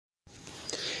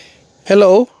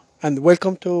Hello and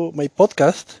welcome to my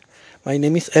podcast. My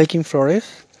name is Elkin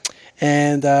Flores,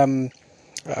 and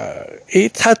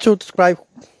it's hard to describe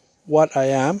what I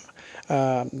am.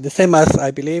 The same as I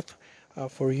believe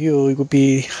for you, it would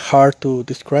be hard to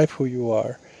describe who you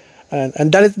are,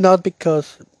 and that is not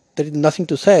because there is nothing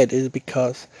to say. It is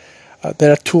because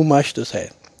there are too much to say.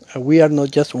 We are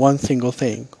not just one single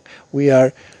thing. We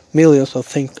are millions of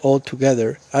things all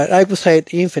together. I would say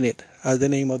it infinite as the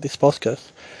name of this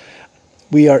podcast.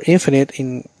 We are infinite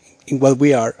in what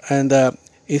we are, and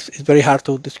it's very hard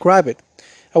to describe it.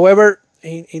 However,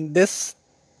 in this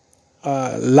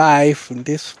life, in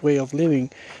this way of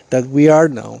living that we are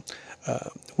now,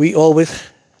 we always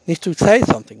need to say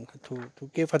something, to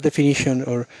give a definition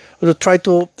or to try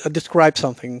to describe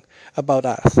something about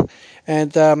us.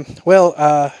 And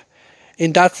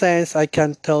in that sense, I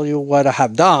can tell you what I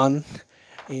have done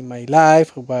in my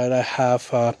life, what I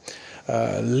have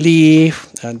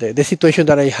lived, and the situation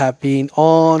that I have been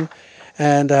on,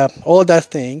 and all that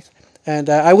things. And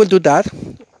I will do that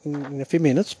in a few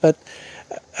minutes. But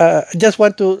I just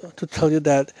want to tell you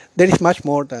that there is much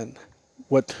more than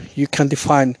what you can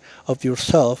define of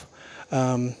yourself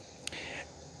um,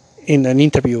 in an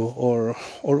interview or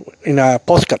in a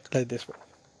postcard like this one.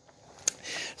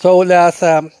 So let's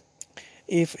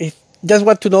if just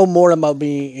want to know more about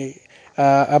me,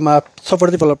 I'm a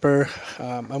software developer.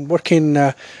 I'm working in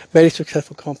a very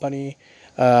successful company.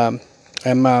 Um,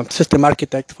 I'm a system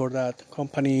architect for that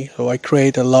company, so I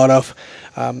create a lot of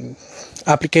um,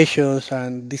 applications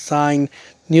and design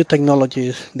new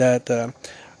technologies that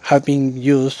have been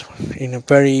used in a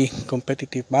very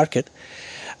competitive market,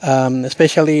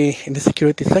 especially in the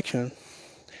security section.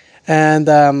 And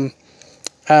I'm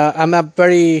a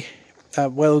very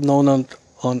well known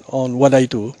on what I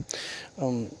do.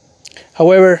 Um,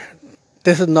 However,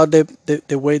 this is not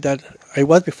the way that I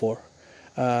was before.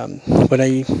 When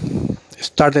I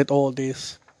started all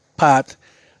this path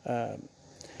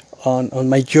on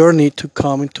my journey to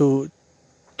come to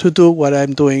do what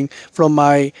I'm doing from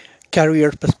my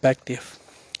career perspective.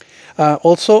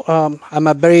 Also, I'm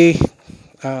a very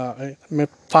I'm a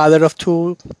father of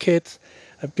two kids,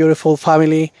 a beautiful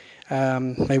family.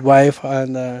 My wife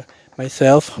and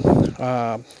myself.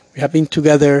 We have been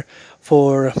together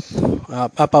for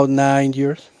about 9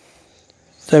 years,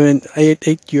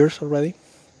 8 years already,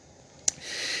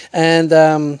 and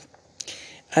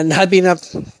had been a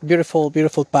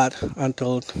beautiful path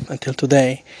until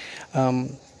today.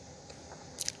 Um,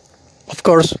 of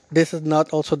course, this is not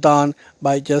also done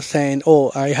by just saying,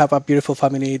 "Oh, I have a beautiful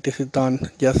family." This is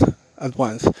done just at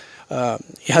once.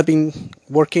 He had been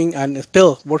working and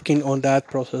still working on that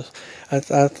process.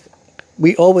 As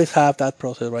we always have that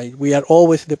process, right? We are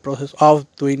always in the process of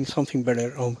doing something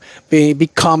better, of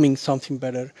becoming something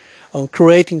better, of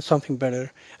creating something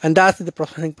better, and that's the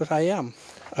process in which I am.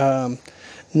 Um,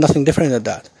 Nothing different than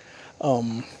that.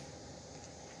 Um,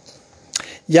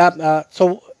 yeah.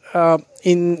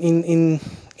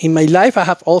 In my life, I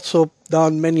have also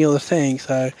done many other things.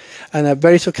 I'm a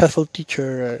very successful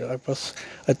teacher. I was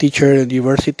a teacher at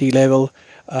university level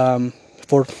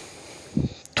for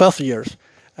 12 years,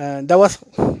 and that was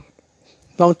a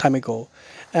long time ago.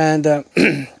 And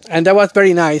and that was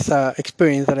very nice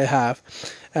experience that I have.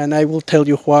 And I will tell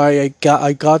you why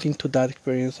I got into that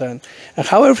experience and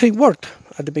how everything worked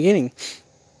at the beginning.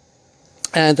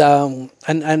 And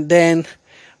then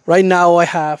right now I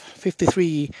have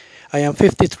 53. I am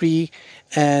 53,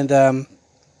 and I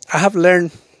have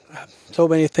learned so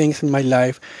many things in my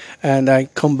life, and I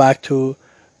come back to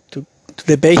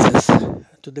the basis,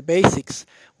 to the basics,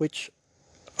 which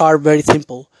are very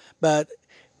simple, but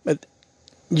but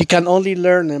you can only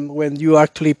learn them when you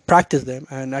actually practice them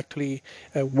and actually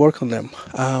work on them.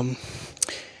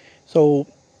 So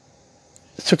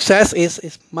success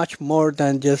is much more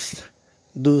than just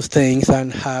do things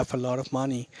and have a lot of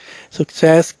money.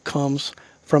 Success comes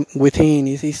from within.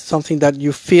 It is something that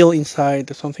you feel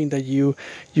inside, something that you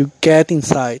get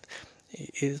inside.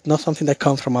 It's not something that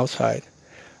comes from outside.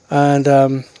 And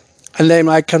and then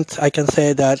I can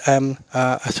say that I'm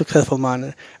a successful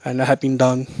man, and I have been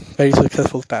done very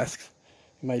successful tasks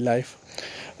in my life.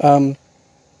 Um,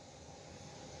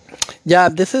 Yeah,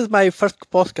 this is my first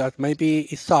podcast. Maybe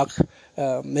it sucks.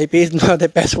 Maybe it's not the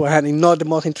best one and not the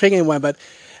most intriguing one, but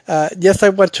just I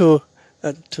want to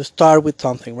start with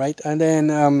something, right? And then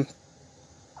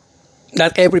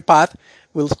that every path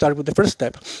will start with the first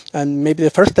step, and maybe the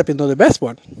first step is not the best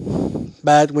one,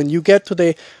 but when you get to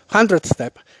the 100th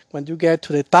step, when you get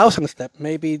to the 1,000th step,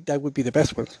 maybe that would be the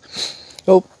best one.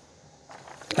 So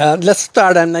let's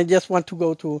start, and I just want to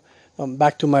go to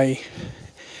back to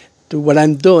what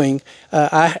I'm doing.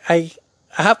 I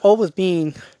I have always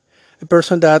been a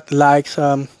person that likes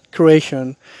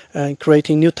creation and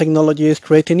creating new technologies,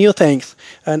 creating new things.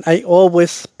 And I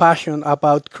always passion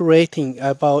about creating,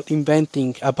 about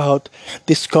inventing, about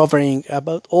discovering,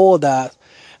 about all that.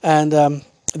 And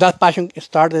that passion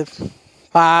started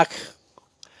back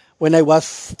when I was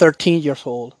 13 years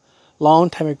old, long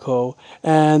time ago,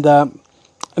 and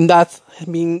that's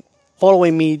been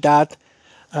following me that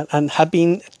and have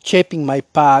been shaping my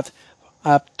path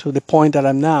up to the point that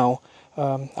I'm now.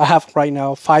 I have right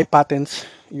now 5 patents,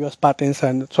 U.S. patents,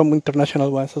 and some international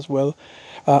ones as well,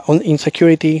 in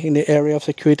security, in the area of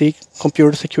security,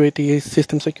 computer security,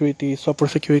 system security, software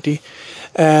security,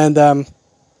 and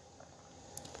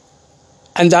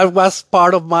that was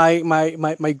part of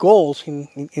my goals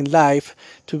in life,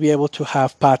 to be able to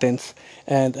have patents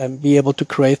and be able to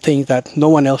create things that no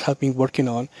one else has been working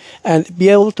on, and be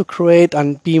able to create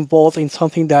and be involved in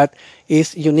something that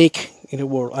is unique in the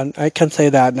world. And I can say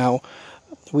that now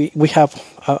we have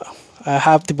I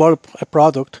have developed a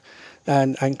product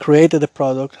and created a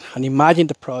product and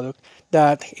imagined a product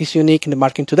that is unique in the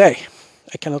market today.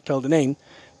 I cannot tell the name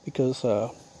because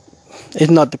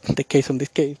it's not the case in this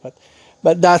case, but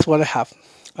that's what I have,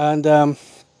 and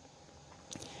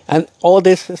and all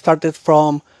this started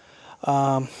from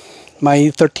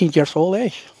my 13 years old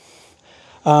age.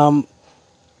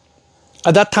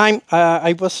 At that time,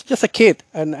 I was just a kid,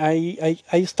 and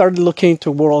I started looking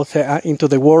into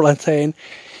the world and saying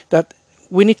that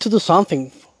we need to do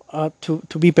something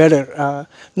to be better,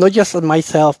 not just on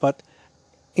myself, but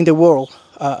in the world.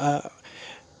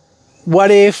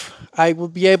 What if I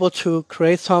would be able to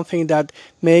create something that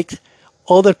makes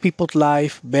other people's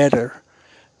life better?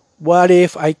 What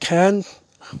if I can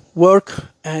work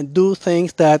and do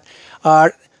things that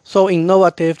are so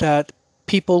innovative that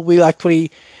people will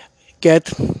actually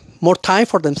get more time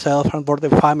for themselves and for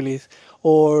their families,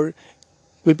 or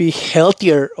will be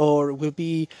healthier, or will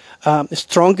be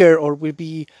stronger, or will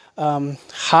be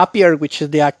happier, which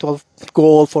is the actual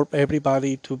goal for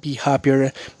everybody, to be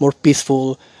happier, more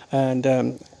peaceful, and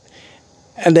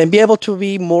and then be able to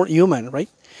be more human, right?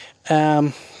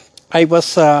 Um, I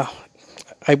was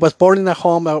I was born in a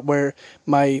home where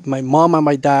my mom and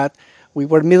my dad, we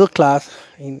were middle class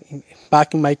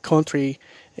back in my country.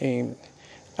 In,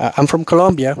 I'm from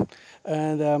Colombia,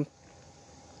 and um,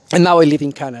 and now I live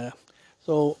in Canada.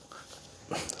 So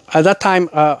at that time,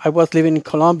 I was living in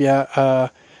Colombia,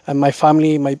 and my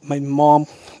family, my mom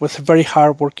was a very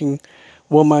hardworking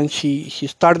woman. She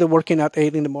started working at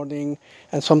 8 in the morning,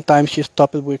 and sometimes she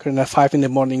stopped working at 5 in the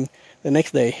morning the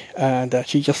next day, and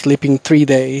she just sleeping 3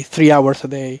 days, 3 hours a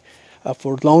day,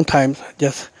 for a long time,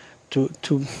 just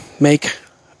to make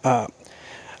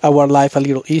our life a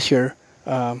little easier,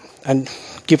 and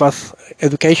give us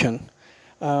education,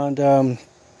 and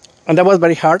and that was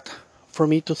very hard for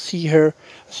me to see her.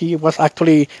 She was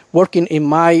actually working in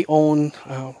my own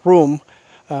room,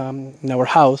 in our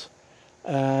house,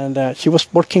 and she was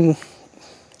working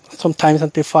sometimes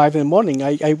until 5 in the morning.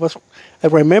 I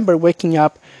remember waking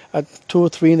up at 2 or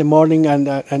 3 in the morning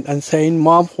and saying,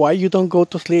 "Mom, why you don't go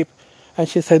to sleep?" And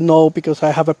she said, "No, because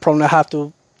I have a problem. I have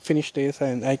to finish this,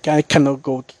 and I cannot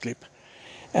go to sleep."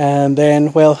 And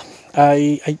then, well,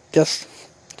 I just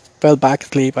fell back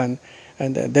asleep, and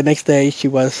the next day she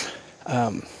was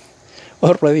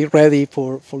already ready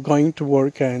for going to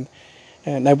work, and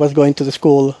I was going to the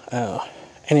school.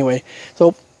 Anyway,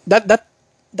 so that that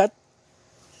that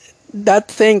that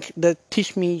thing that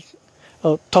teach me,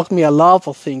 taught me a lot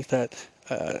of things that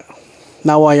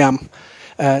now I am,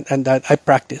 and that I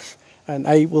practice, and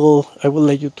I will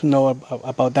let you to know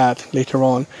about that later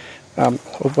on,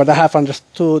 of what I have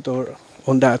understood or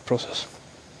on that process.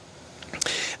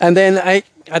 And then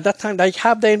at that time, I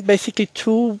have then basically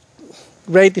two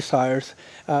great desires.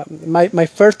 My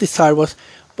first desire was,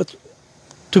 but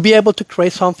to be able to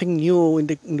create something new in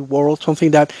the world,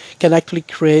 something that can actually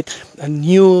create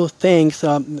new things,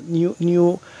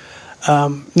 new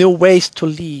ways to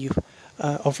live,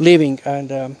 of living,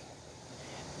 and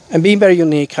being very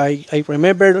unique. I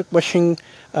remember watching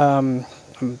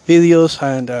videos,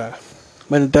 and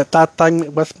when that time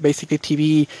it was basically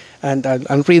TV,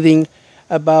 and reading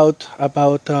about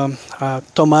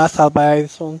Thomas Alva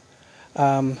Edison,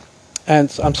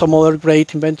 and some other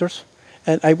great inventors,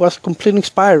 and I was completely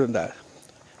inspired on that.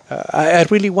 I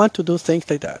really want to do things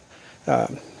like that,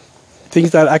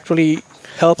 things that actually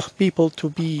help people to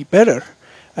be better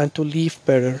and to live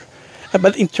better.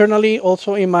 But internally,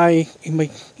 also in my in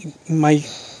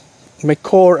my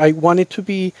core, I wanted to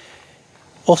be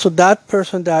also that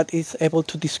person that is able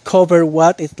to discover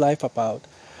what is life about.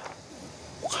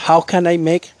 How can I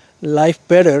make life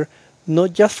better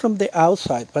not just from the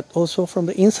outside, but also from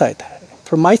the inside,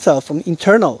 from myself, from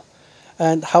internal.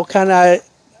 And how can I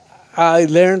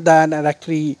learn that and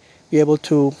actually be able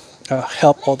to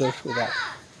help others with that.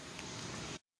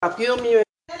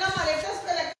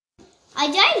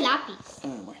 Allá hay lápiz.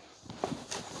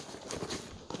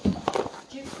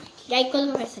 Ya hay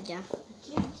colores allá.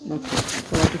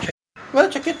 Well,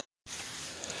 check it.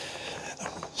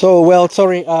 So, well,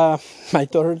 sorry, my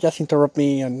daughter just interrupted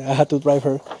me and I had to drive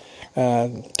her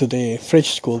to the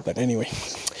French school. But anyway,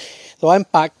 so I'm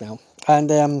back now.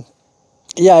 And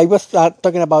yeah, I was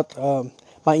talking about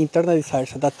my internal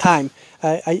desires at that time.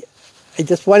 I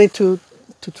just wanted to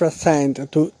transcend,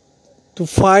 to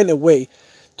find a way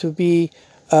to be,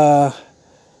 or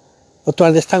to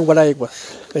understand what I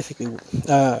was, basically.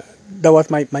 That was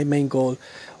my main goal.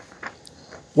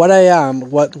 What I am,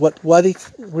 what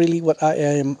is really what I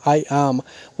am,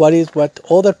 what is what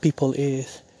other people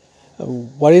is,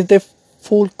 what is the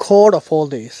full core of all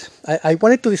this. I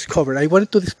wanted to discover. I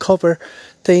wanted to discover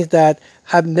things that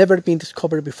have never been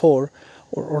discovered before,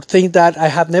 or things that I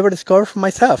have never discovered for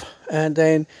myself. And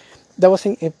then that was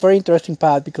a very interesting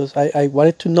path because I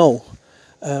wanted to know,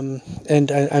 and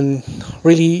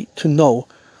really to know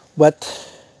what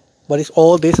what is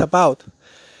all this about.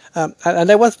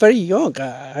 And I was very young.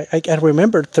 I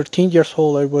remember 13 years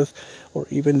old. I was, or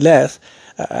even less.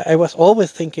 I was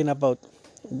always thinking about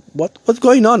what's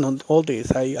going on all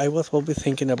this. I was always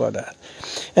thinking about that.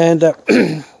 And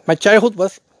my childhood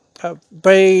was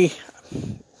very,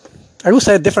 I would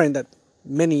say, different than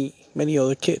many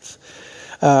other kids.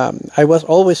 I was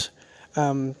always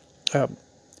um, uh,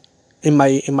 in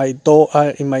my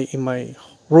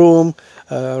room,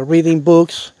 reading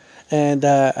books, and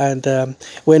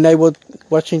when I was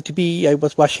watching TV, I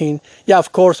was watching. Yeah,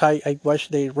 of course, I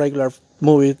watched the regular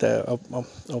movies, of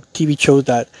TV shows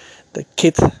that the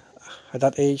kids at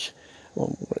that age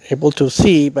were able to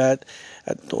see, but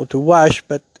or to watch.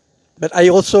 But I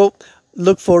also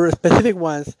look for specific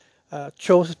ones,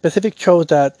 specific shows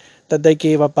that they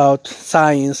gave about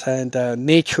science and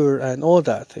nature and all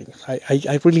that things.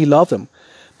 I really love them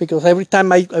because every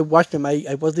time I watched them,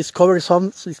 I was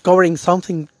discovering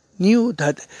something new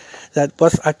that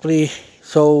was actually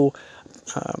so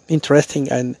interesting,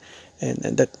 and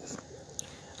that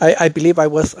I believe I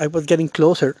was getting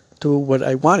closer to what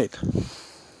I wanted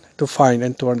to find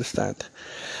and to understand.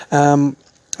 Um,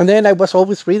 and then I was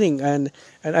always reading, and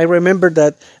I remember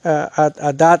that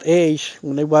at that age,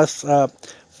 when I was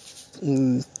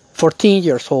 14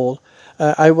 years old,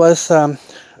 I was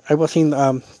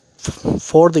in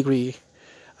 4 degree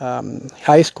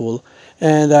high school,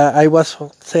 and I was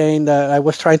saying that I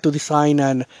was trying to design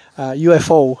an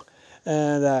UFO,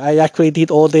 and I actually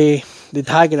did all the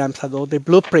diagrams and all the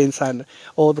blueprints and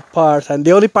all the parts. And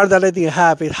the only part that I didn't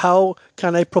have is how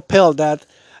can I propel that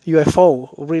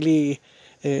UFO really.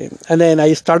 And then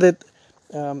I started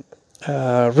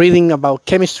reading about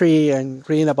chemistry and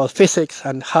reading about physics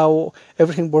and how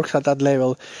everything works at that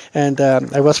level. And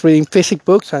I was reading physics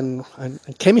books and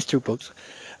chemistry books.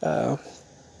 And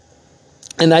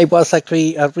I was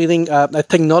actually reading a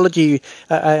technology.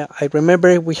 I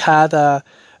remember we had a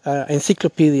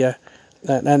encyclopedia,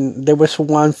 and there was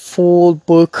one full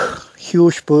book,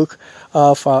 huge book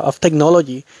of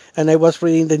technology, and I was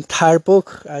reading the entire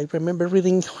book. I remember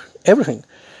reading everything,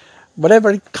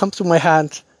 whatever comes to my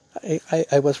hand,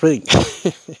 I was reading.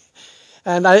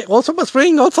 And I also was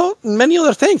reading also many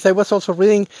other things. I was also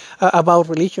reading about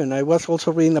religion. I was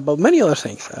also reading about many other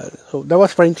things. So that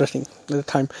was very interesting at the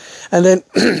time. And then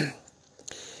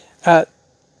uh,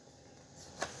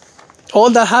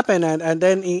 all that happened, and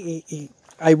then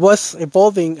I was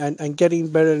evolving and getting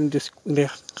better in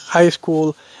the high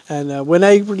school. And when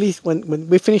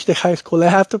we finished the high school, I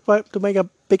had to make a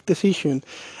big decision.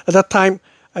 At that time,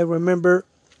 I remember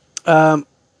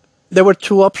there were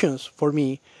two options for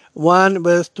me. One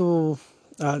was to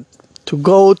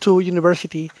go to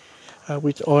university,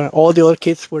 which all the other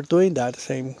kids were doing that.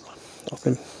 Same, of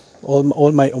them,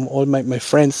 all my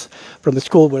friends from the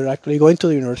school were actually going to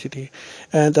the university,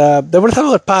 and there was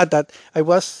another path that I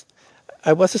was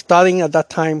studying at that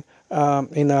time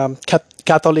in a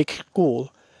Catholic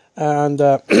school, and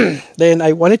then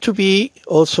I wanted to be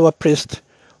also a priest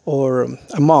or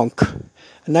a monk,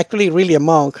 and actually really a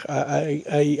monk.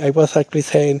 I was actually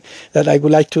saying that I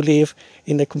would like to live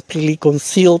in a completely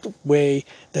concealed way,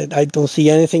 that I don't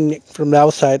see anything from the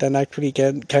outside and actually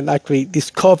can actually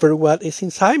discover what is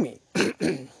inside me.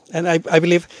 And I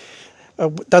believe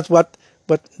that's what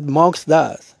monks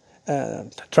does,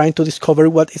 trying to discover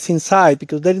what is inside,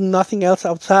 because there is nothing else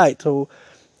outside. So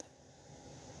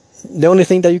the only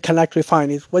thing that you can actually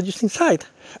find is what is inside.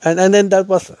 And then that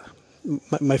was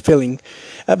my feeling.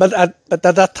 But at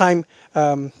that time,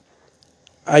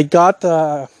 I got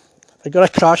I got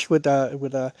a crush with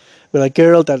a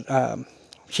girl that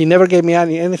she never gave me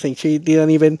anything. She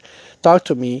didn't even talk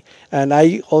to me, and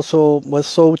I also was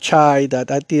so shy that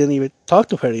I didn't even talk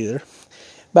to her either.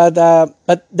 But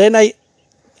then I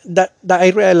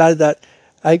realized that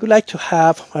I would like to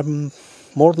have a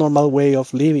more normal way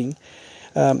of living.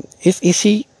 It's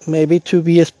easy maybe to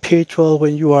be spiritual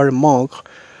when you are a monk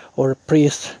or a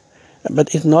priest,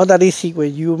 but it's not that easy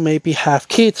when you maybe have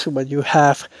kids, when you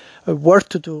have work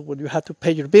to do, when you have to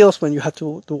pay your bills, when you have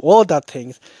to do all that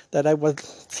things that I was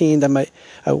seeing that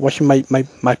watching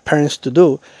my parents to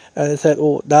do. And I said,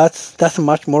 oh, that's a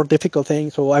much more difficult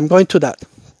thing. So I'm going to that.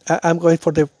 I'm going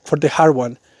for the hard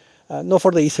one, not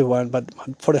for the easy one, but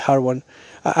for the hard one.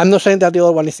 I'm not saying that the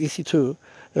other one is easy too.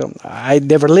 I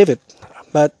never live it,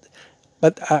 but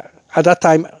but at that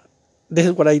time, this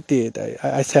is what I did.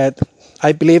 I said,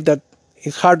 I believe that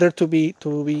it's harder to be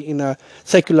in a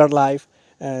secular life,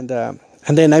 and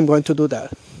then I'm going to do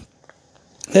that.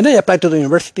 Then I applied to the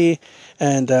university,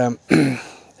 and and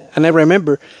I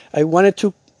remember I wanted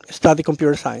to study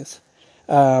computer science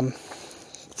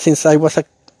since I was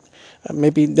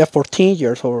maybe there 14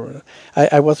 years, or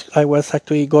I was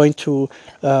actually going to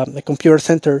a computer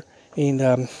center in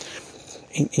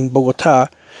Bogota,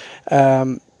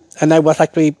 and I was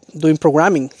actually doing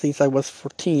programming since I was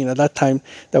 14. At that time,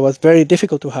 that was very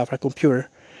difficult to have a computer,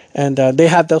 and they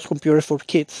had those computers for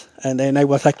kids, and then I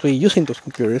was actually using those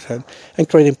computers and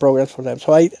creating programs for them.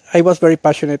 So I was very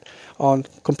passionate on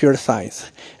computer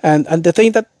science, and the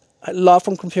thing that I love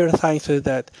from computer science is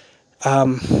that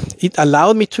it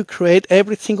allowed me to create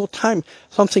every single time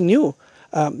something new.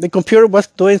 The computer was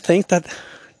doing things that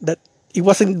it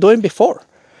wasn't doing before,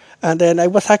 and then I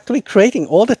was actually creating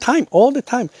all the time,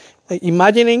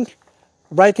 imagining,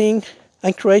 writing,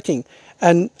 and creating,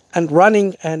 and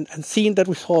running and seeing the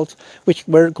results, which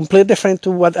were completely different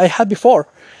to what I had before,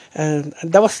 and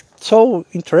that was so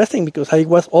interesting because I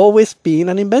was always being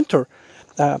an inventor.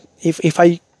 If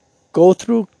I go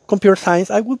through computer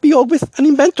science, I would be always an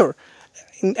inventor.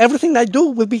 And everything I do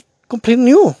will be completely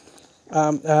new.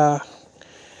 Um, uh,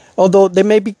 Although there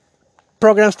may be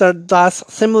programs that does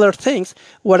similar things,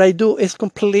 what I do is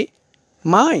completely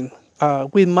mine,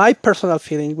 with my personal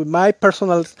feeling, with my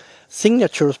personal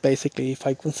signatures, basically, if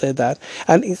I can say that.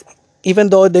 And even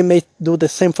though they may do the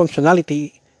same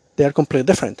functionality, they are completely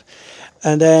different.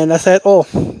 And then I said, oh,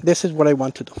 this is what I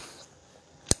want to do.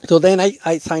 So then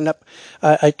I signed up.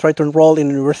 I tried to enroll in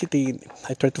university.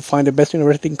 I tried to find the best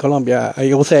university in Colombia.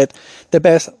 I also said the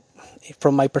best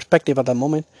from my perspective at that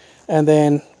moment. And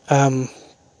then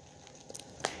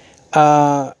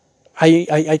I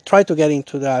tried to get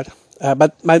into that,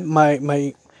 but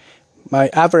my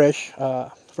average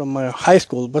from my high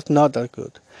school was not that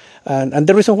good, and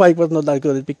the reason why it was not that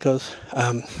good is because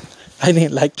I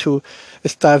didn't like to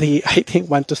study. I didn't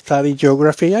want to study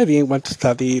geography. I didn't want to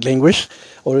study language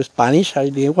or Spanish. I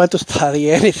didn't want to study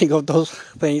anything of those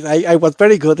things. I was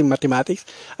very good in mathematics.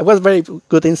 I was very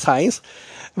good in science,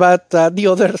 but the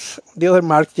other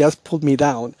marks just pulled me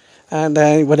down. And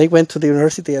then when I went to the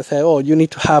university, I said, "Oh, you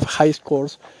need to have high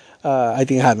scores." I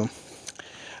didn't have them.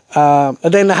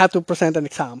 And then I had to present an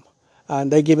exam,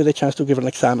 and they gave me the chance to give an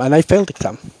exam, and I failed the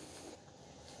exam.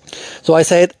 So I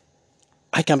said,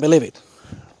 "I can't believe it.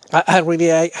 I really,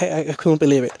 I couldn't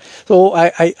believe it." So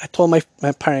I told my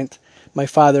parent, my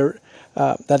father,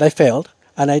 that I failed,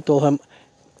 and I told him,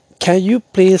 "Can you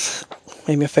please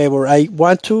make me a favor? I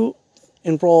want to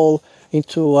enroll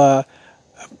into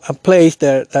a place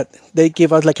there that they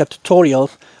give us like a tutorial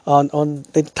on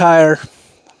the entire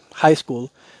high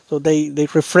school. So they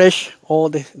refresh all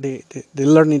the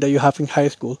learning that you have in high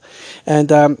school,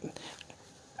 and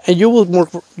and you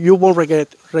won't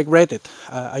regret it."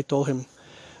 I told him,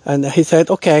 and he said,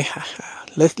 "Okay,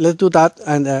 let's do that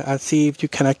and see if you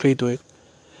can actually do it."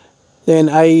 Then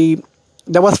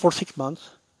that was for 6 months,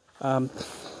 and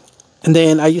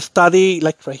then I study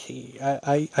like crazy.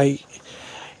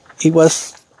 It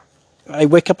was I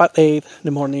wake up at 8 in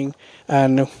the morning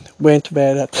and went to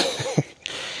bed at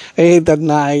 8 at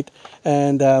night,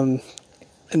 and I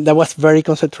was very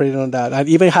concentrated on that. I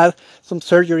even had some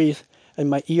surgeries in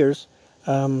my ears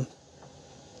at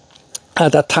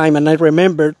that time, and I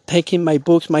remember taking my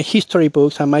books, my history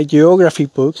books and my geography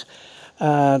books,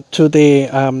 to the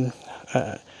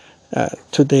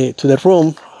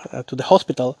room, to the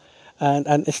hospital,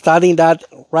 and studying that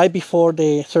right before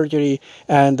the surgery,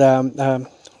 and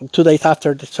 2 days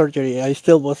after the surgery, I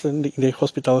still was in the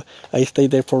hospital. I stayed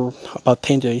there for about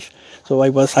 10 days, so I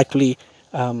was actually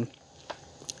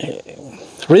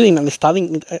reading and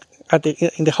studying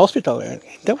in the hospital. And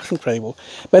that was incredible.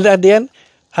 But at the end,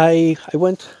 I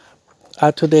went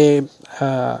to the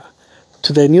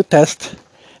new test,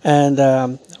 and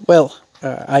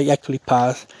I actually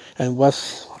passed, and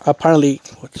was apparently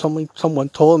what someone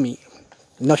told me.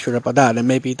 Not sure about that, and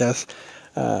maybe that's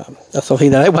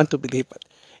something that I want to believe. But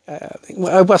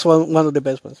I was one of the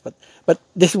best ones. But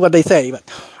this is what they say. But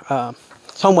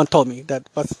someone told me that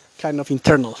was kind of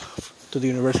internal to the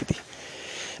university.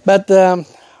 But I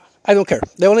don't care.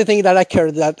 The only thing that I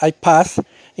care that I passed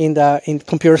in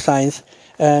computer science,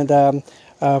 and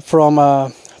from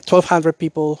 1,200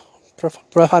 people,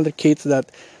 1,200 kids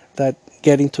that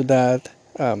get into that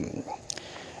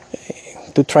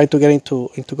to try to get into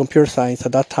computer science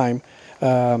at that time.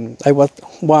 I was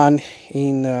one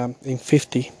in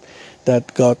 50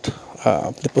 that got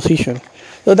the position,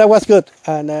 so that was good,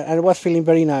 and I was feeling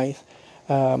very nice.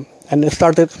 And I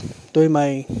started doing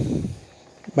my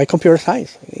computer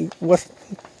science. It was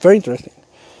very interesting,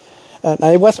 and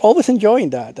I was always enjoying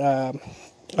that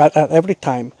at every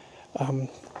time.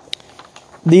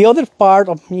 The other part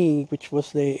of me, which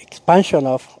was the expansion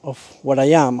of what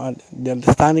I am and the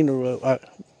understanding of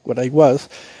what I was,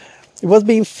 it was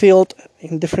being filled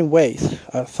in different ways.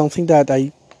 Something that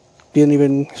I didn't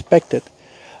even expect it.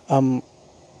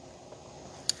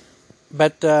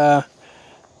 But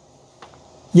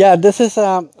yeah, this is.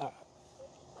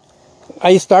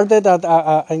 I started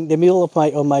in the middle of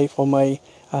my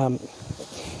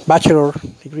bachelor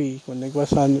degree when I was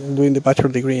doing the bachelor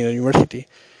degree in the university.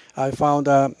 I found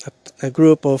a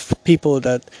group of people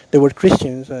that they were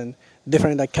Christians and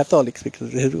different like Catholics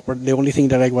because they were the only thing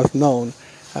that I was known,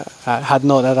 I had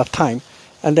known at that time.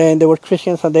 And then they were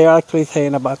Christians and they are actually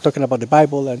talking about the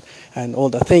Bible and all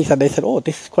the things. And they said, "Oh,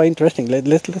 this is quite interesting.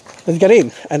 Let's get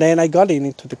in." And then I got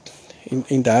in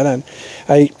that, and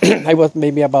I I was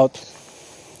maybe about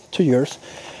 2 years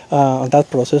on that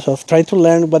process of trying to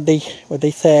learn what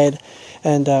they said,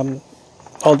 and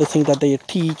all the things that they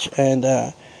teach, and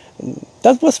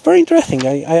that was very interesting.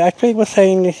 I actually was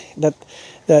saying that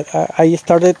I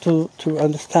started to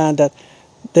understand that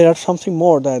there are something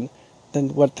more than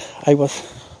what I was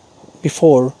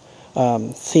before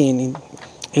seeing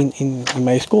in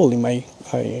my school, in my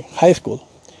high school,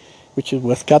 which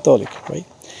was Catholic, right?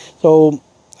 So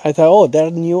I thought, oh,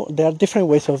 there are different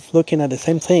ways of looking at the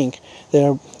same thing. There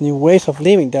are new ways of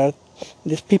living.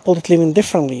 These people is living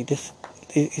differently. This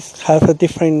it has a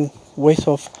different ways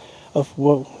of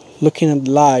looking at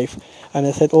life. And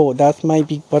I said, oh, that might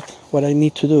be what I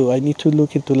need to do. I need to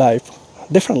look into life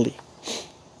differently.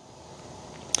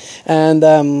 And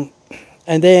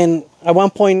then at one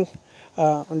point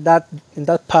in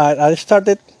that part, I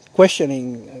started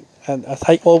questioning, and as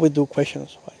I always do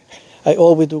questions. I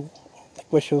always do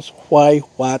questions: why,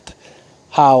 what,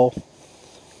 how.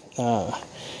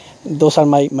 Those are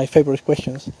my favorite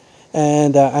questions,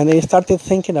 and I started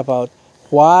thinking about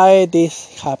why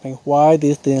this happened, why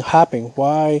this didn't happen,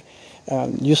 why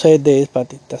you said this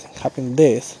but it doesn't happen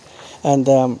this, and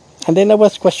then I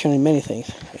was questioning many things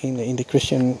in the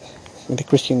Christian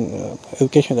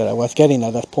education that I was getting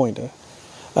at that point,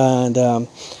 and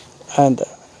and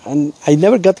and I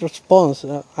never got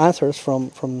answers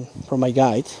from my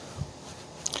guides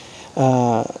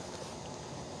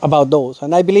about those,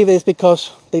 and I believe it's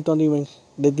because they didn't even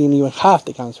have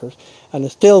the answers,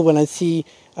 and still when I see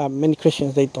many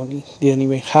Christians, they didn't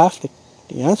even have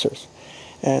the answers,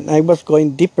 and I was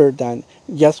going deeper than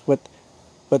just what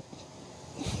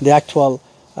the actual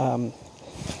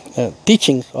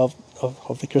teachings of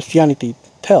the Christianity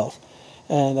tells,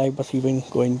 and I was even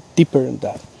going deeper in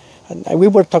that, and we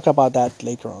will talk about that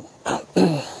later on.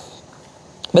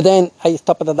 But then I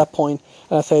stopped at that point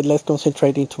and I said, let's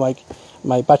concentrate into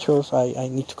my bachelor's. I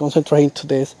need to concentrate into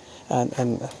this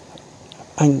and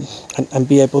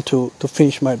be able to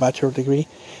finish my bachelor degree.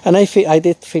 And I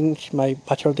did finish my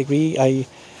bachelor degree. I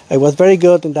was very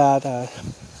good in that.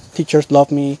 Teachers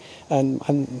loved me, and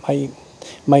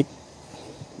my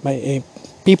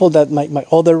people that my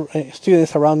other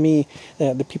students around me,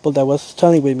 the people that was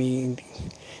studying with me,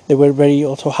 they were very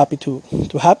also happy to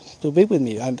be with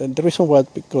me, and the reason was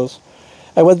because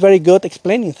I was very good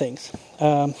explaining things.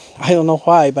 I don't know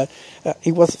why, but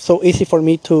it was so easy for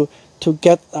me to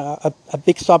get a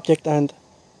big subject and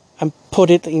put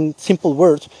it in simple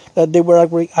words that they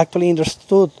were actually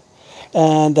understood.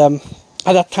 And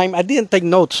at that time, I didn't take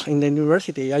notes in the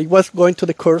university. I was going to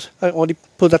the course. I only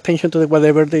put attention to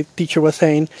whatever the teacher was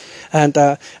saying, and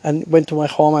went to my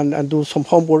home and do some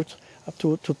homework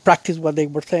to practice what they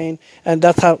were saying. And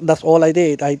that's all I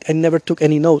did. I never took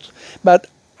any notes. But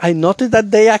I noticed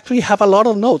that they actually have a lot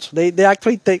of notes. They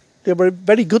actually they were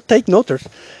very good take noters.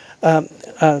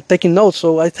 taking notes.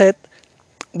 So I said,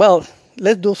 well,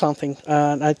 let's do something.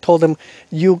 And I told them,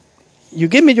 you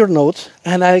give me your notes,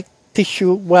 and I teach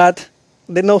you what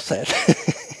the note said.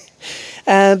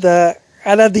 and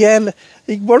and at the end,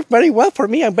 it worked very well for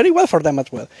me and very well for them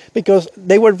as well, because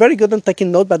they were very good at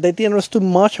taking notes, but they didn't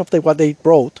understand much of what they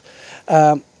wrote.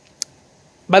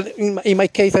 But in my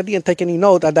case, I didn't take any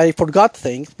note, and I forgot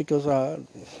things because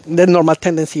the normal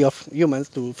tendency of humans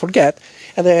to forget.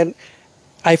 And then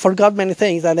I forgot many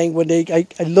things, and then when I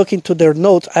look into their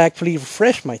notes, I actually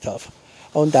refresh myself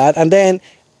on that, and then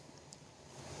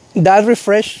that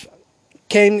refresh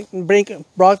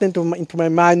brought into my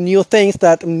mind new things,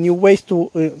 that new ways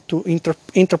to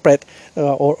interpret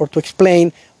or to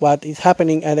explain what is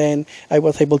happening, and then I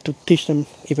was able to teach them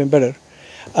even better.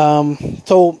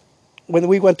 So when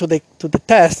we went to the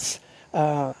tests,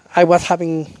 I was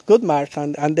having good marks,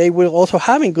 and they were also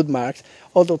having good marks.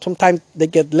 Although sometimes they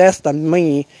get less than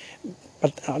me,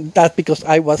 but that's because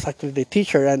I was actually the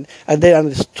teacher, and they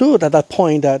understood at that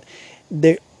point that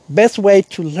the best way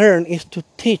to learn is to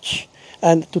teach,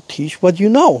 and to teach what you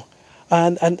know,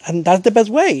 and that's the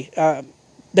best way.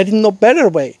 There is no better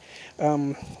way.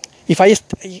 If I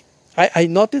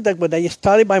noticed that when I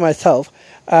studied by myself,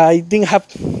 I didn't have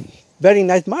very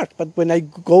nice marks, but when I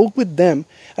go with them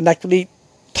and actually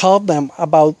taught them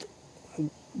about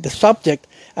the subject,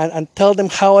 and tell them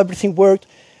how everything worked,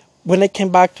 when I came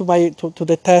back to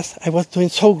the test, I was doing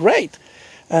so great,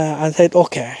 and said,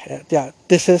 okay, yeah,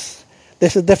 this is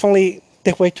definitely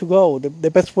the way to go.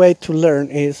 The best way to learn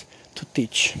is to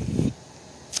teach.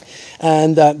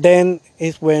 And then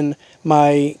is when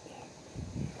my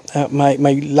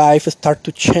life started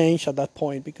to change at that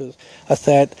point, because I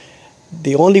said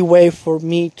the only way for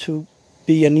me to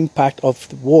be an impact of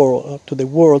the world to the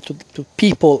world, to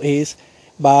people, is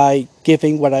by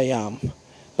giving what I am,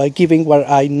 by giving what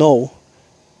I know,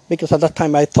 because at that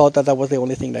time I thought that was the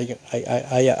only thing that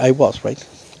I was, right.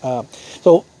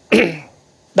 So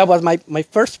that was my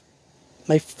first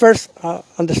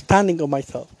understanding of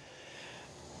myself.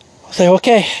 So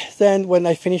okay, then when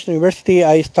I finished university,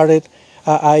 I started.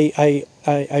 I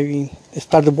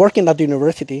started working at the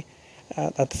university,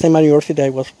 at the same university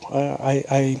I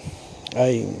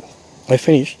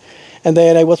finished, and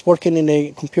then I was working in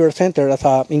a computer center as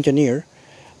an engineer.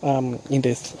 In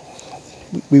this,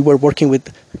 we were working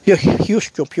with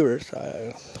huge computers,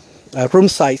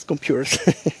 room-sized computers.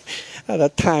 At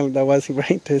that time, that was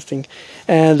very interesting,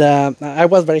 and I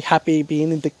was very happy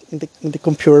being in the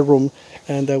computer room,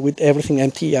 and with everything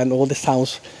empty and all the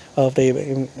sounds of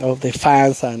the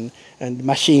fans and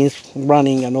machines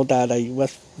running and all that. I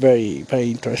was very very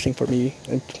interesting for me,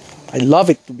 and I love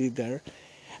it to be there,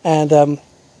 and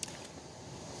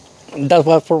that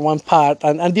was for one part,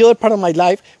 and the other part of my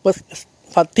life was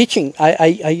for teaching.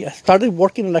 I started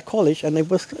working in a college, and I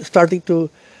was starting to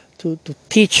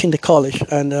teach in the college,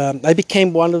 and I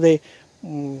became one of the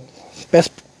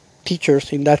best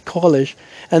teachers in that college.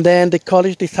 And then the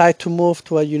college decided to move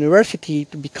to a university,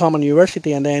 to become a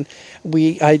university, and then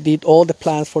I did all the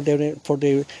plans for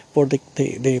the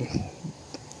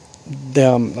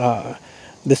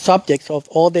subjects of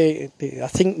all I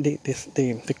think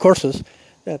the courses,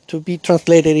 to be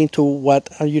translated into what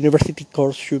a university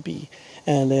course should be.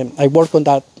 And I worked on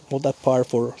that part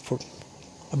for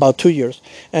about 2 years,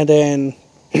 and then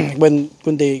when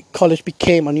the college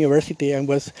became a university and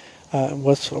was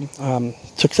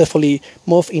successfully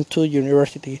moved into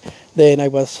university, then I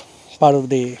was part of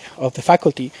the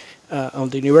faculty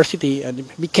of the university, and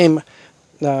became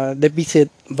the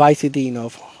vice dean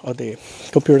of the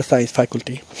computer science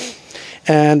faculty,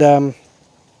 and I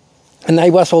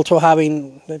was also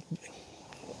having.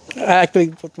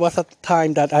 Actually, it was a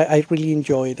time that I really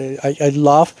enjoyed. I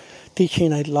love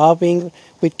teaching. I love being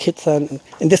with kids, and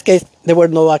in this case, there were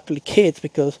no actually kids,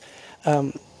 because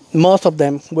most of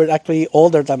them were actually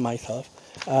older than myself.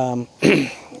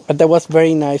 But that was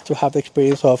very nice to have the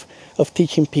experience of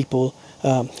teaching people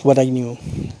what I knew.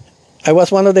 I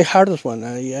was one of the hardest one.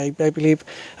 I believe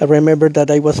I remember that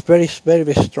I was very very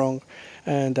very strong,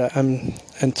 and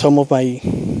some of my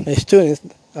students,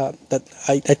 that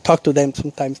I talk to them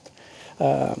sometimes,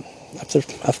 after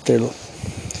a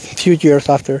few years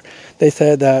after, they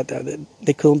said that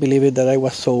they couldn't believe it, that I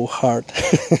was so hard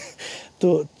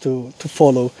to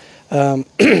follow.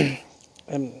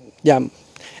 Yeah.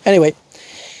 Anyway,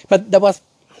 but that was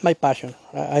my passion.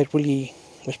 I really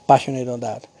was passionate on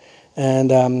that, and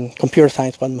computer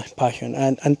science was my passion,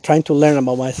 and trying to learn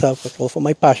about myself was also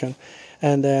my passion.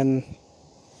 And then,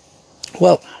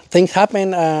 well, things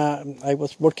happened. I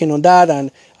was working on that,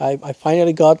 and I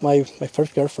finally got my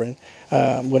first girlfriend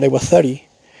when I was 30,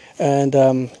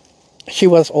 and she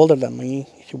was older than me.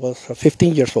 She was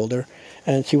 15 years older,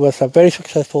 and she was a very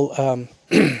successful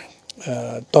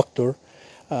doctor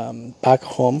back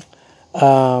home.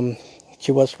 Um,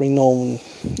 she was renowned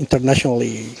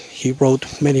internationally. She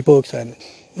wrote many books, and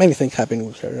many things happened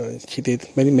with her. She did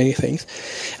many things,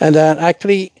 and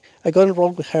actually I got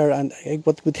enrolled with her, and I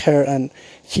worked with her, and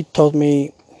she taught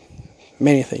me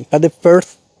many things. But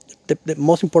the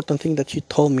most important thing that she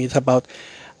told me is about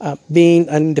being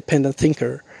an independent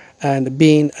thinker and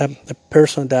being a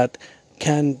person that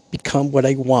can become what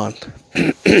I want.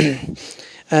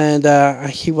 And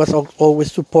he was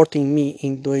always supporting me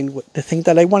in doing the thing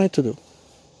that I wanted to do.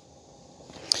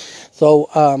 So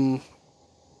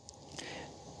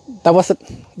that was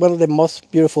one of the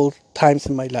most beautiful times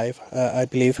in my life, I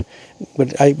believe,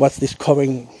 when I was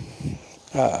discovering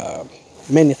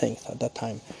many things at that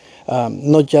time,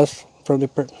 not just from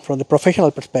the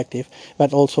professional perspective,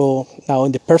 but also now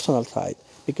in the personal side,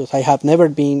 because I have never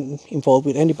been involved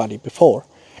with anybody before,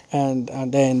 and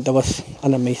then that was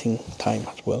an amazing time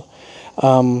as well.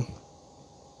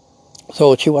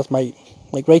 So she was my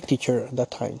great teacher at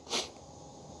that time.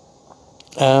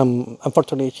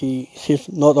 Unfortunately, she's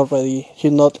not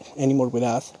anymore with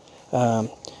us. Um,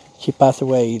 she passed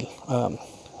away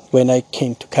when I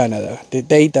came to Canada. The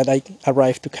day that I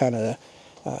arrived to Canada,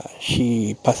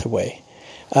 she passed away.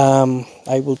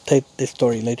 I will tell the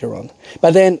story later on.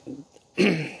 But then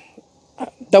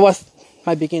that was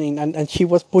my beginning, and she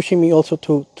was pushing me also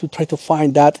to try to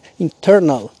find that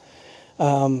internal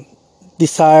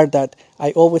desire that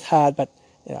I always had, but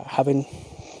haven't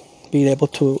been able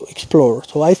to explore.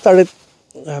 So I started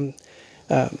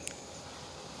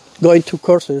going to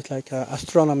courses like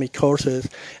astronomy courses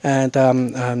and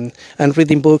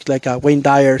reading books like Wayne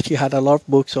Dyer. She had a lot of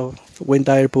books of Wayne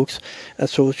Dyer books, and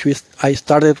so I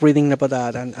started reading about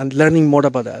that and learning more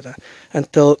about that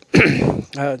until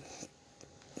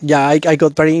yeah, I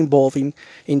got very involved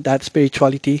in that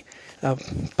spirituality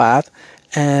path,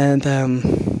 and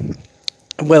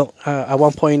well, at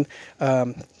one point,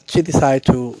 she decided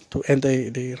to end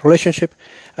the relationship.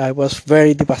 I was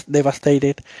very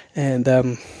devastated and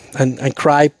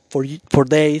cried for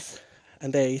days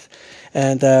and days,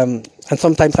 and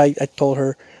sometimes I told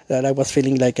her that I was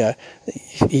feeling like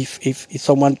if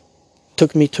someone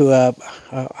took me to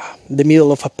the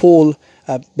middle of a pool,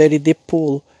 a very deep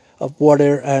pool of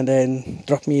water, and then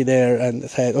dropped me there and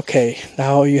said, "Okay,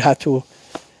 now you had to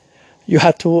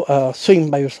swim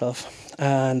by yourself,"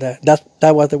 and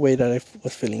that was the way that I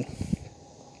was feeling.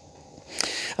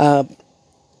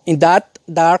 In that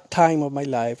dark time of my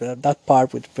life, that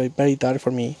part was very dark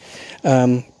for me.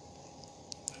 Um,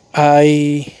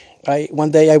 I one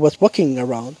day I was walking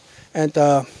around and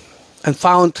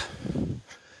found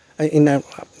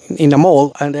in a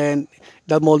mall, and then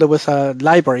that mall there was a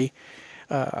library.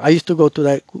 I used to go to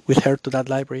that with her to that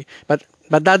library, but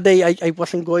that day I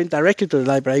wasn't going directly to the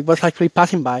library. I was actually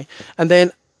passing by, and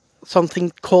then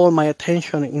something called my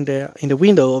attention in the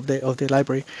window of the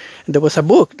library. And there was a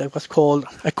book that was called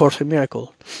A Course in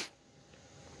Miracle.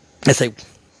 I said,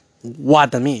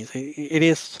 what that means?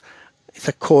 It's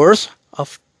a course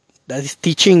of that is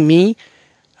teaching me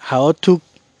how to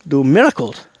do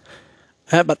miracles.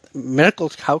 But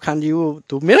miracles, how can you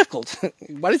do miracles?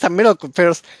 What is a miracle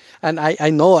first? And I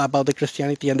know about the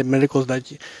Christianity and the miracles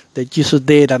that Jesus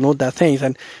did and all that things.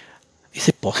 And is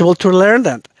it possible to learn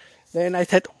that? Then I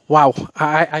said, wow,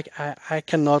 I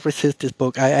cannot resist this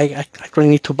book. I really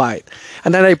need to buy it.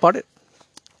 And then I bought it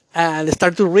and I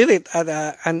started to read it.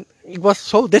 And it was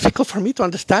so difficult for me to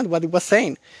understand what it was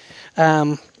saying.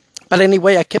 Um, but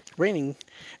anyway, I kept reading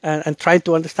and trying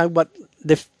to understand what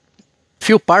the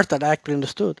few parts that I actually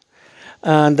understood.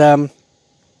 And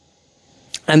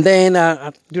and then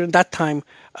during that time,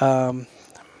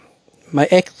 my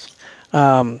ex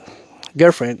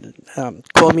girlfriend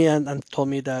called me and told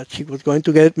me that she was going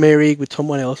to get married with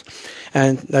someone else,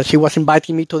 and that she was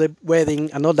inviting me to the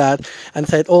wedding and all that, and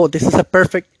said, "Oh, this is a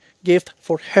perfect gift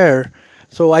for her."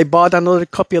 So I bought another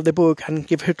copy of the book and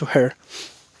gave it to her,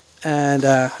 and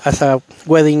as a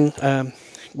wedding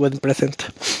present.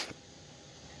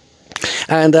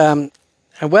 And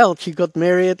well, she got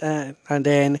married, and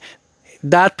then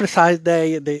that precise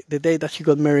day, the day that she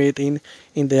got married in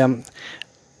the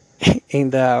in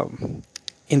the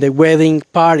in the wedding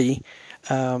party,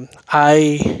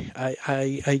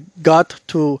 I got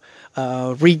to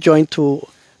rejoin to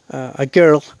a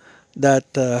girl that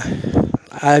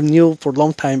I knew for a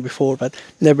long time before, but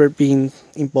never been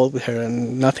involved with her,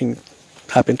 and nothing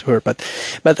happened to her. But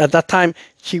at that time,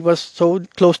 she was so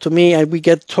close to me, and we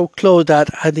get so close that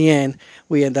at the end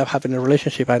we end up having a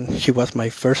relationship, and she was my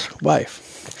first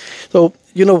wife. So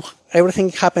everything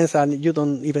happens and you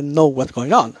don't even know what's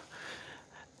going on.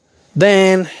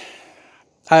 Then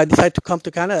I decided to come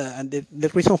to Canada, and the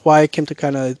reason why I came to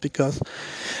Canada is because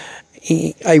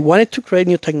I wanted to create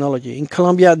new technology. In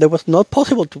Colombia, there was not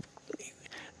possible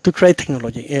to create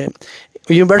technology.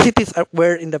 Universities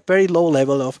were in the very low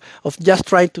level of just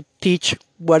trying to teach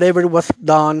whatever was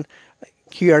done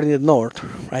here in the north,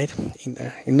 right,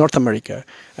 in North America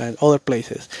and other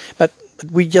places. But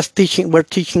we just we're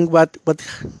teaching what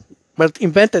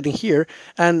invented in here,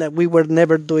 and we were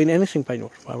never doing anything by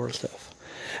ourselves.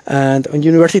 And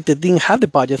university didn't have the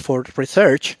budget for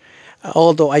research.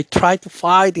 Although I tried to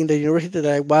fight in the university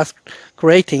that I was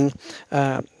creating,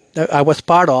 that I was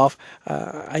part of,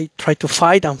 I tried to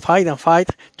fight and fight and fight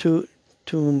to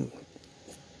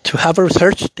to have a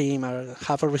research team or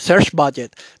have a research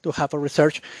budget to have a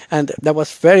research, and that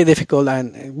was very difficult,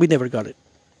 and we never got it.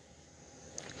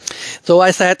 So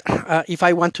I said, if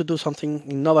I want to do something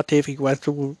innovative, if I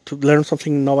want to learn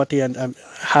something innovative and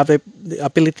have the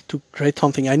ability to create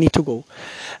something, I need to go.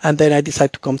 And then I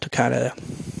decided to come to Canada,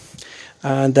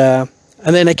 and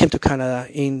then I came to Canada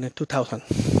in 2000,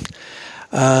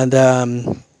 and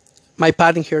my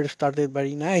pattern here started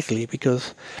very nicely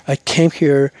because I came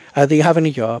here. I didn't have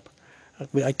any job.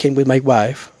 I came with my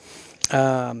wife,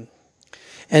 um,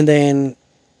 and then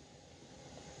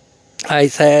I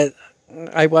said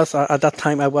I was at that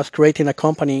time I was creating a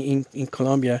company in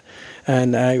Colombia,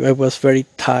 and I was very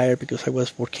tired because I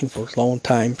was working for long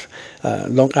times,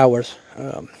 long hours.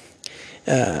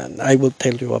 And I will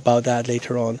tell you about that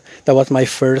later on. That was my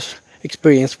first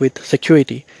experience with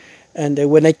security, and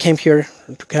when I came here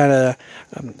to Canada,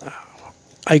 um,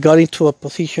 I got into a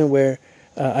position where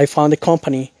I found a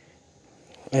company,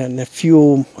 and a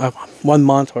few 1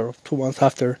 month or 2 months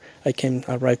after I came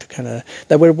arrived to Canada,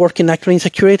 that were working actually in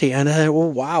security, and I said, oh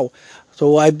wow.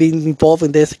 So I've been involved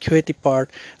in the security part.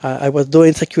 I was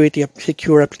doing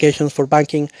secure applications for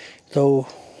banking. So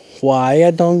why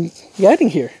I don't get in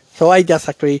here? So I just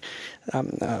actually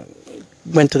um, uh,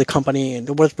 went to the company, and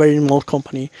it was a very small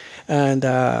company, and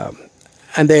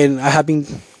then I have been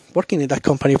working in that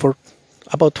company for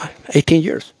about 18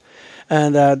 years,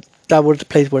 and that was the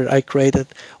place where I created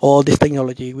all this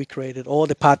technology. We created all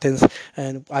the patents,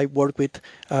 and I worked with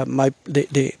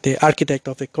the architect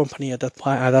of the company at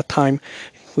that time,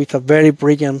 who is a very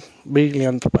brilliant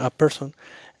person,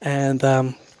 and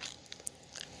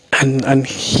and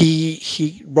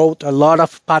he wrote a lot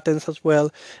of patents as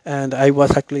well, and I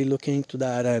was actually looking into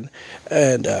that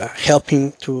and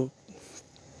helping to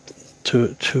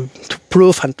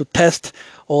prove and to test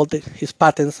all his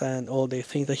patents and all the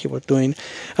things that he was doing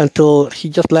until he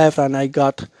just left, and I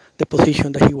got the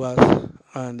position that he was,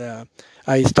 and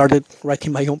I started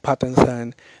writing my own patents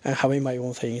and having my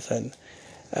own things, and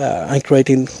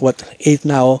creating what is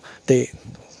now the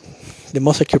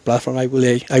most secure platform, I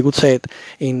would say it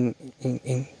in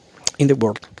the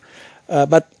world.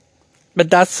 But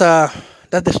that's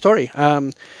the story.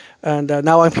 And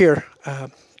now I'm here,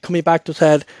 coming back to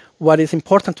said what is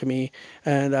important to me,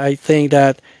 and I think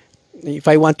that if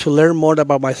I want to learn more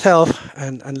about myself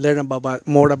and learn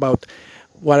more about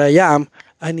what I am,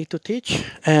 I need to teach.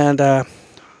 And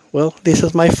well, this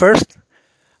is my first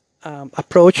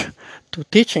approach to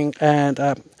teaching, and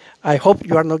I hope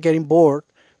you are not getting bored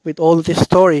with all this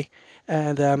story.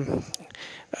 And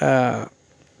I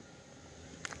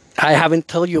haven't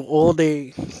told you all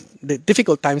the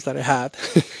difficult times that I had,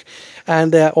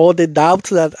 and all the doubts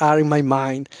that are in my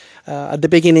mind at the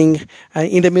beginning,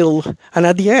 in the middle, and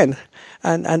at the end.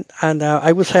 And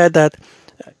I would say that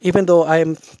even though I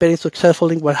am very successful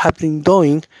in what I've been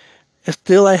doing,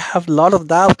 still I have a lot of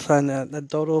doubts and a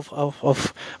lot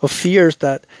of fears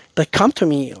that come to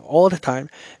me all the time.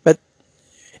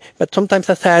 But sometimes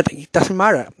I said it doesn't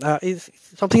matter. It's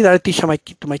something that I teach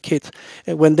to my kids.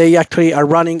 When they actually are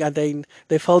running and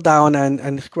they fall down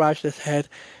and scratch their head.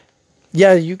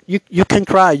 Yeah, you can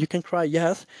cry. You can cry.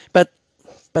 Yes, but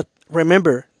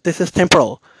remember, this is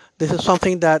temporal. This is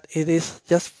something that it is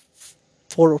just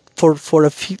for a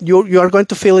few. You are going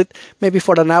to feel it maybe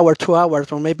for an hour, 2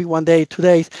 hours, or maybe one day, 2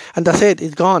 days, and that's it.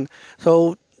 It's gone.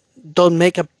 So don't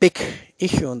make a big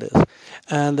issue on this.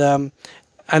 And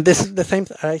and this is the same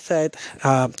I said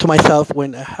to myself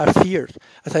when I have fears.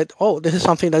 I said, "Oh, this is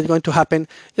something that's going to happen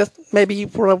just maybe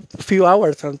for a few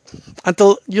hours, and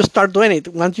until you start doing it.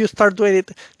 Once you start doing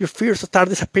it, your fears start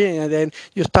disappearing, and then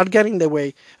you start getting the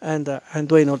way and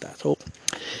doing all that." So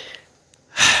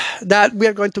that we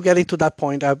are going to get into that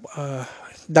point,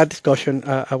 that discussion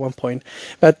at one point.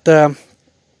 But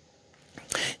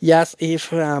yes,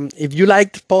 if you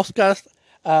like the podcast,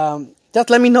 just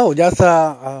let me know. Just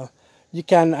you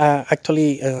can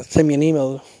actually send me an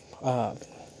email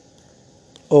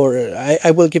or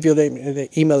I will give you the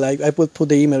email. I will put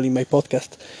the email in my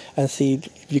podcast and see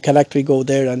if you can actually go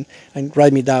there and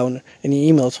write me down any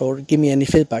emails or give me any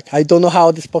feedback. I don't know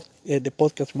how the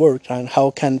podcast works and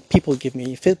how can people give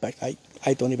me feedback.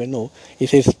 I don't even know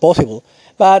if it's possible,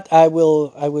 but I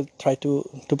will try to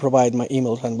provide my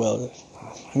emails and well,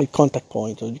 my contact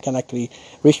point so you can actually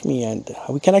reach me and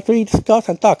we can actually discuss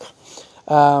and talk.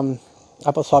 Um,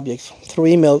 about subjects through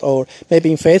email or maybe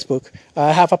in Facebook.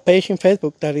 I have a page in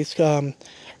Facebook that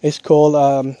is called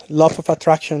Love of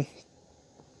Attraction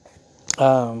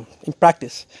in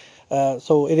Practice.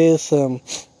 So it is.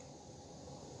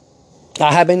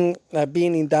 I haven't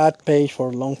been in that page for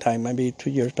a long time, maybe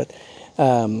 2 years, but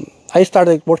I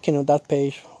started working on that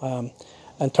page and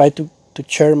try to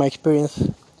share my experience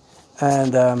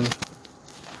and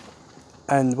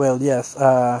and well, yes,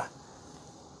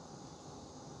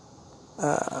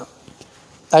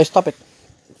 I stopped it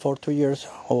for 2 years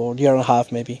or year and a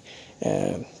half maybe.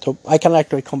 So I can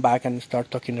actually come back and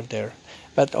start talking up there.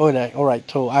 But all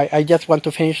right. So I just want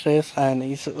to finish this, and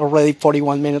it's already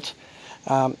 41 minutes.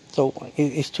 So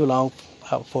it's too long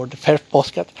for the first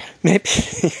podcast, maybe.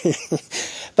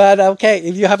 But okay,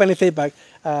 if you have any feedback,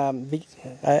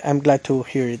 I'm glad to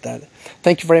hear that.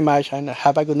 Thank you very much, and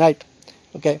have a good night.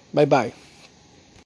 Okay, bye bye.